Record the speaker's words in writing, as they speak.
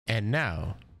And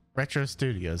now, Retro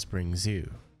Studios brings you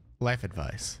life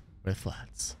advice with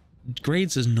Flats.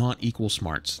 Grades does not equal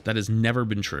smarts. That has never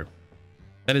been true.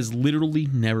 That has literally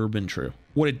never been true.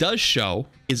 What it does show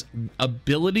is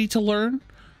ability to learn,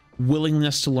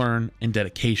 willingness to learn, and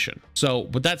dedication. So,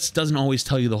 but that doesn't always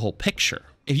tell you the whole picture.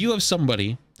 If you have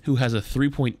somebody who has a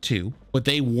 3.2, but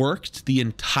they worked the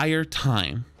entire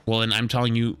time, well, and I'm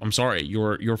telling you, I'm sorry,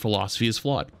 your philosophy is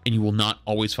flawed, and you will not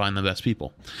always find the best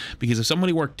people. Because if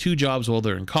somebody worked 2 jobs while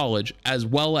they're in college, as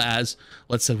well as,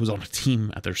 let's say, was on a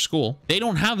team at their school, they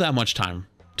don't have that much time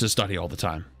to study all the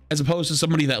time. As opposed to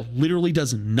somebody that literally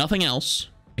does nothing else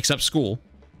except school,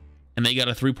 and they got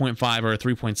a 3.5 or a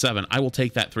 3.7, I will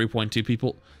take that 3.2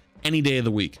 people any day of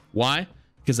the week. Why?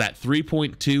 Because that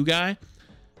 3.2 guy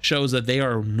shows that they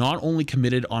are not only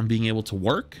committed on being able to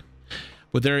work,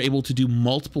 but they're able to do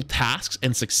multiple tasks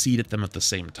and succeed at them at the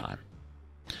same time.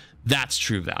 That's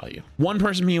true value. One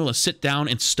person being able to sit down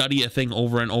and study a thing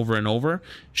over and over and over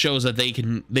shows that they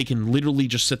can literally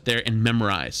just sit there and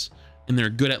memorize, and they're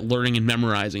good at learning and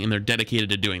memorizing, and they're dedicated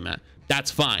to doing that.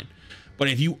 That's fine. But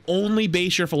if you only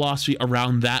base your philosophy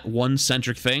around that one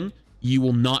centric thing, you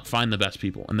will not find the best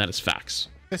people, and that is facts.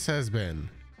 This has been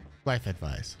Life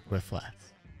Advice with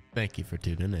Flats. Thank you for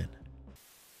tuning in.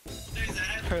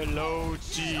 Hello,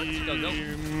 team.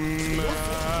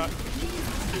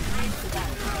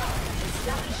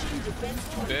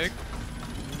 Big.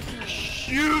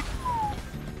 Shoot.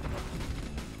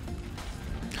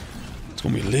 It's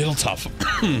gonna be a little tough.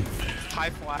 High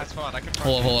flash fun. I can.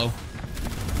 Hello.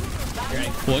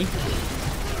 Boy.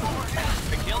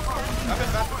 Big kill.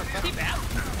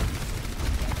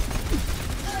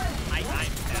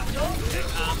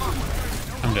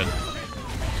 I'm dead.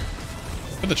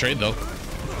 For the trade though.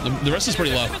 The rest is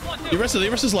pretty low. The rest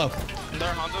is low.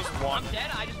 Their Honda's one.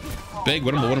 Big,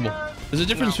 winnable. There's a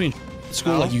difference between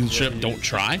school like you straight up don't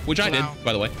try, which I did,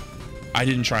 by the way. I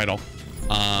didn't try at all.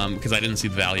 Because I didn't see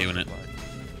the value in it.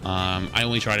 I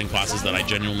only tried in classes that I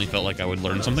genuinely felt like I would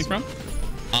learn something from.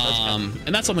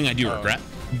 And that's something I do regret.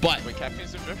 But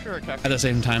at the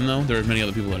same time though, there are many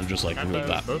other people that are just like with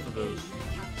that.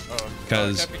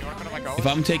 Because if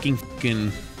I'm taking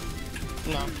fucking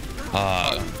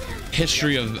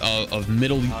history of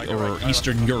Middle or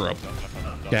Eastern Europe.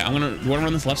 Okay, you wanna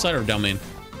run this left side or down main?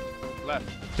 Left.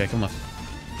 Okay, come left.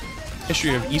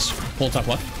 History of pull top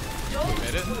left.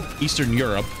 Eastern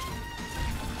Europe.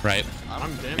 Right.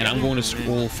 And I'm going to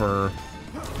school for,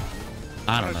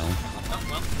 I don't know.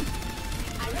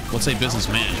 Let's say business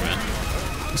management.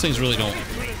 These things really don't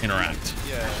interact.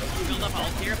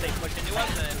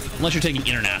 Unless you're taking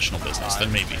international business,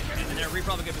 then maybe.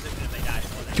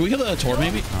 Can we kill the Tor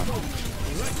maybe? Oh.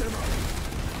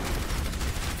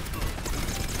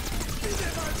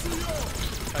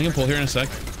 I can pull here in a sec.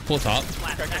 Pull top.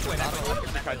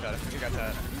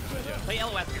 Play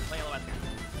LOS here.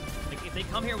 Like, if they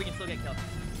come here, we can still get killed.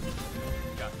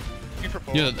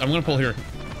 Yeah, I'm gonna pull here.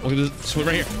 Look at this. Switch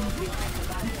right here.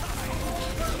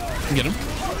 Get him.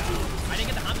 I didn't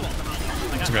get the Hanzo somehow.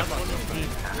 It's okay.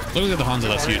 Look at the Hanzo,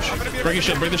 that's huge. Break his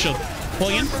shield, break the shield.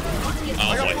 Pulling in.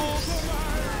 Oh boy.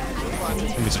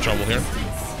 Gonna be some trouble here.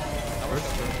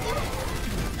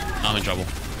 I'm in trouble.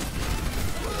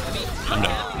 I'm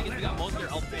done.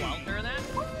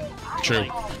 True.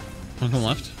 Wanna come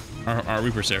left? Our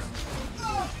Reaper's here.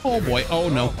 Oh boy. Oh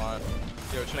no.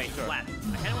 Wait, flat. I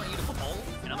kinda want you to pull,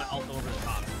 and I'm gonna ult over the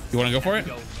top. You wanna go for it?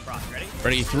 Go cross. Ready?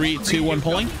 Ready? 3, 2, 1,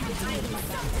 pulling.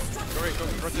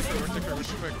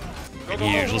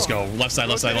 Huge. Let's go. Left side,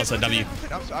 W.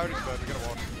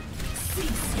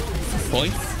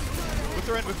 Pulling.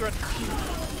 With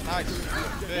nice.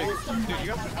 Big. Dude, you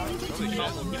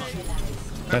got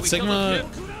That Sigma.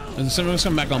 Sigma's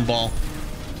coming back on ball.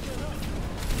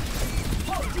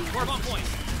 We're on point.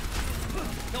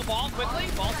 Kill ball quickly.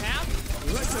 Ball tap.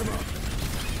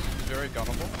 Very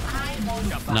gunnable.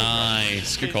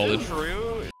 Nice. Good call,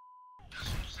 dude.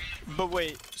 But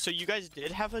wait, so you guys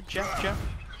did have a Jeff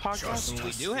podcast?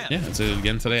 We do have. Yeah, it's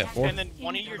again today at 4. And then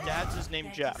one of your dads is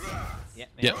named Jeff. Yeah.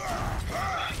 Yep.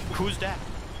 Who's dad?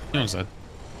 You know what I said.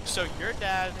 So your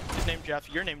dad is named Jeff,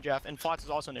 you're named Jeff, and Flats is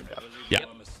also named Jeff. Yeah.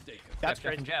 That's Jeff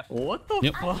great. and Jeff. What the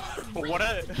Yep. fuck? What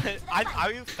a... I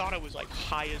thought it was like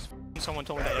high as someone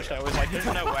told me that yesterday. I was like, there's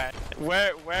no way.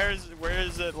 Where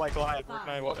is it like live? Where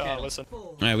can I listen?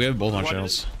 Yeah, we have both on What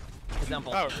channels.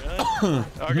 Example. Oh, really?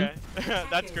 Okay.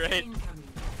 That's great.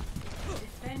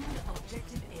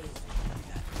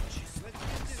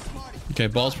 Okay,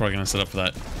 ball's probably gonna set up for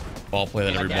that ball play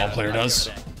that every ball player does.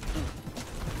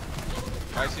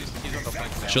 He's on the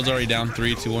flank. Shield's already down.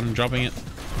 3, 2, 1, dropping it.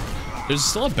 There's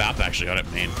still a BAP actually out at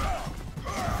main.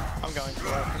 I'm going for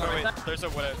it. wait, there's a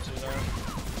widow too there.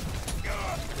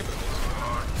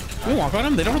 Can we walk on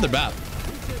them? They don't have their bat.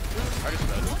 I just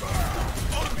read.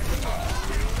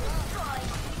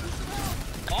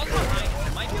 Ball's behind.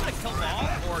 It might be able to kill Ball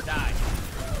or die.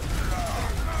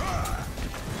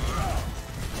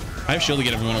 I have shield to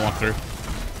get if we want to walk through.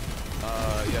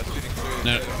 Yeah, shooting through.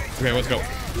 No. Okay, let's go.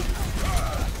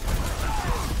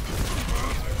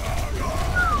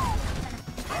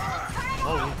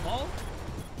 Ball.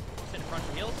 Sit in front of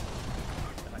heals.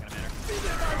 That's not gonna matter.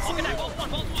 Look at that. Ball's one.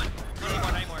 Ball's one. Not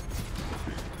anymore. Not anymore.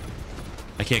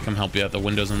 I can't come help you out. The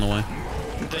window's in the way.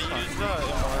 They use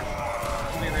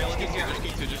Be realistic here. Just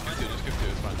keep two. It's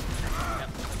fine. Yep.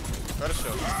 Try to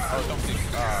show. Oh, don't think.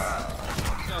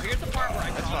 So here's the part where I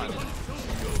can fine. just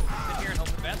sit here and hope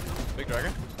for the best. Big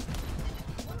dragon.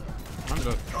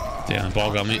 Yeah, the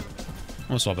ball got me. I'm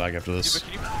gonna swap back after Yeah, this. but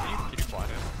can you fly it?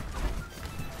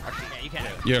 Actually, Yeah, you can.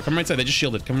 Yeah, come right side. They just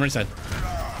shielded. Come right side.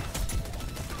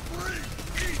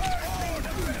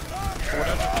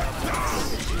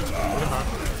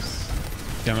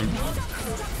 Yeah, I'm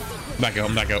back out.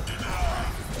 I'm back out. I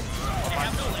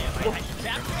have no layup. I should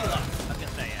back to be left. I was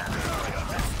gonna say, yeah.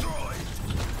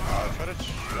 try to.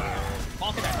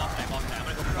 Ball can die. Ball can die. Ball can die. I'm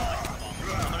gonna go for ball.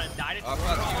 I'm gonna die to probably.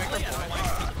 I don't want to take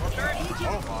the first turret.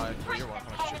 Oh my. Wait, you're one.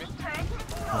 Shoot me.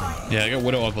 Yeah, I got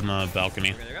Widow up on the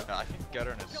balcony. There you go. Yeah, I can get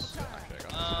her in his. Actually, I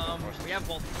got this. We have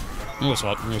both. I'm gonna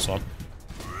swap. I'm gonna swap.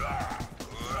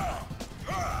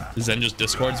 Zen just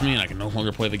discords me and I can no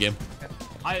longer play the game.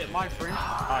 my friend.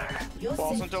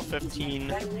 Balls until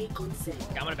 15. I'm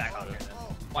gonna back out here then.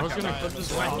 I was gonna clip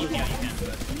this one. You can.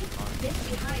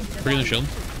 Bring in the shield.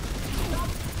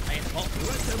 I hit the ball.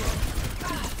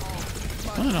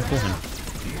 Oh, not pull him.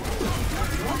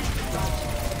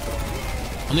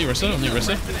 On the Arista. On the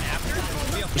Arista.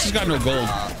 Arista's got no gold.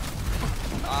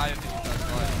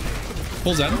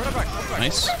 Pull Zen.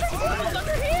 Nice.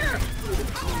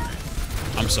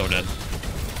 I'm so dead.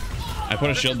 I put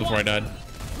a shield before I died.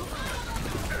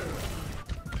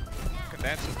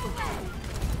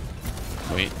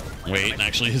 Wait,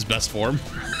 actually his best form.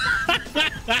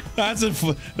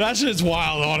 That shit's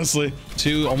wild, honestly.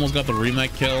 2 almost got the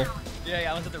remake kill.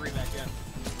 Yeah, I was at the rematch, yeah.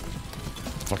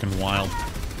 Fucking wild.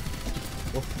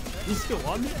 He's still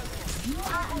on me?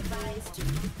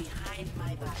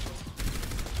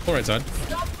 Pull right side.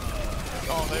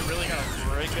 Oh, they really gonna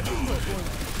break it.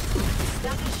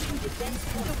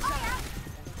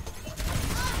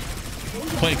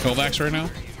 Playing Kovacs right now.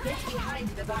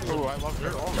 Oh, I love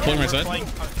her. Pulling right side. Playing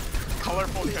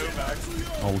colorful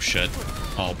Kovacs. Oh shit.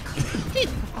 Oh.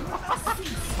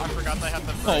 I forgot they had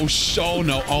the. Oh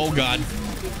no. Oh god.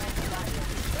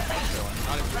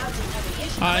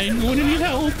 I'm going to need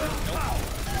help.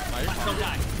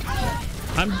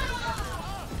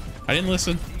 I didn't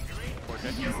listen.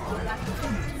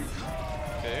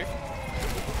 Big.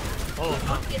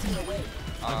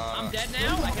 I'm dead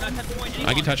now. I cannot touch the point anymore.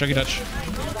 I can touch. I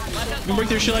can break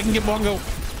their shit. I can get bongo.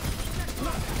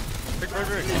 Big.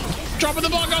 Dropping the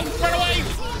bongo. Run away.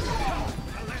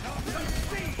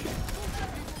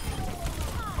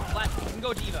 Last, you can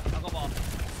go Diva. I'll go ball.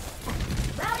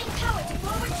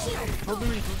 On the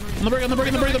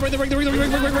break.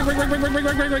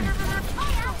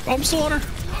 Oh, I'm still on her.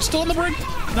 Still on the break.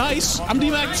 Nice. I'm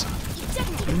D-Max.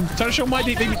 Trying to show my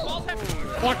D, baby.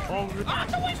 Fuck. I'm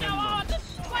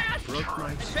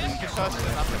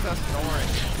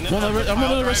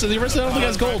on the rest of the rest. I don't think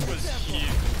has gold.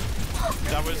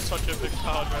 That was such a big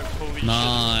power drive. Holy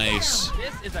Nice.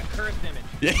 This is a cursed image.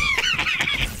 Yeah.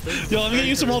 Yo, let me get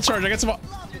you some ult charge. I got some.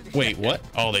 Wait, what?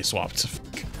 Oh, they swapped.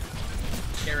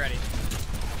 Get ready.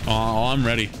 Oh, I'm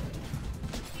ready.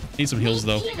 Need some heals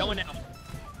though. Get going now.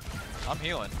 I'm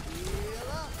healing.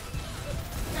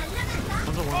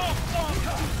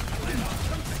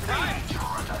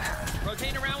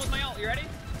 Rotating around with my ult. You ready?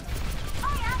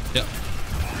 Yep.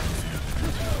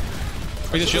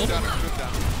 Break the shield.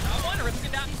 One. Risk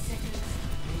it down.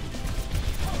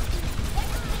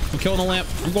 I'm killing the lamp.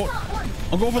 I'm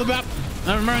going for the bat.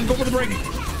 Never mind. Go for the break.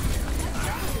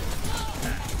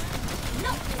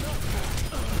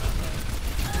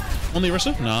 On the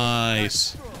Arista.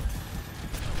 Nice.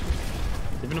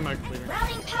 Even a mic clear.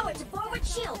 Routing power to forward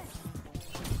shield.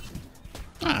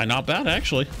 Ah, not bad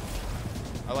actually.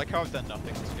 I like how I've done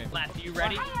nothing this game. Last, are you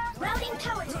ready? Routing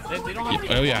power to forward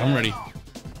shield. Oh yeah, I'm ready.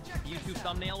 YouTube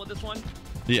thumbnail with this one.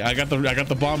 Yeah, I got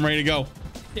the bomb ready to go.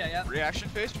 Yeah. Reaction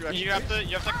phase. You have to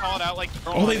call it out like.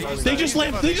 Oh, they just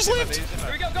left. They just left.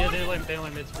 Here we go. Go. Yeah, they limp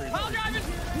mid screen. Pile driving.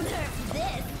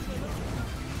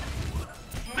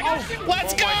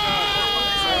 Let's go!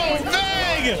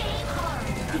 Big!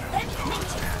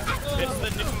 It's the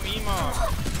new Mima.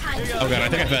 Oh god, I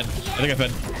think I fed.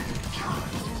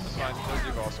 Fine, those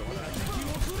you also.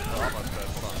 Oh, almost dead.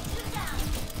 Hold on.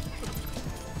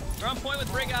 We're on point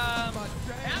with Brigham.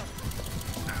 Amp.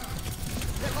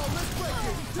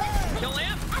 Kill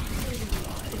Amp.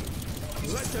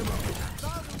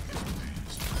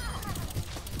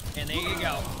 And there you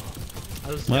go.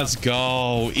 Let's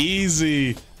go.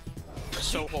 Easy.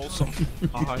 So wholesome.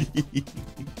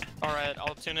 Alright,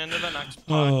 I'll tune into the next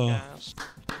podcast.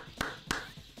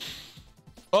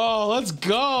 Oh, let's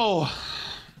go.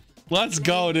 Let's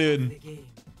go, dude.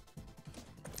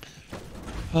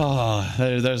 Oh,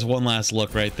 there's one last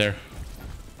look right there.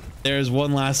 There's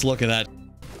one last look at that.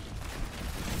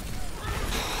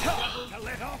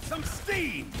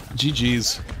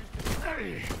 GG's.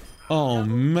 Oh,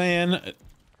 man.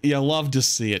 You love to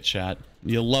see it, chat.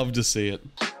 You love to see it.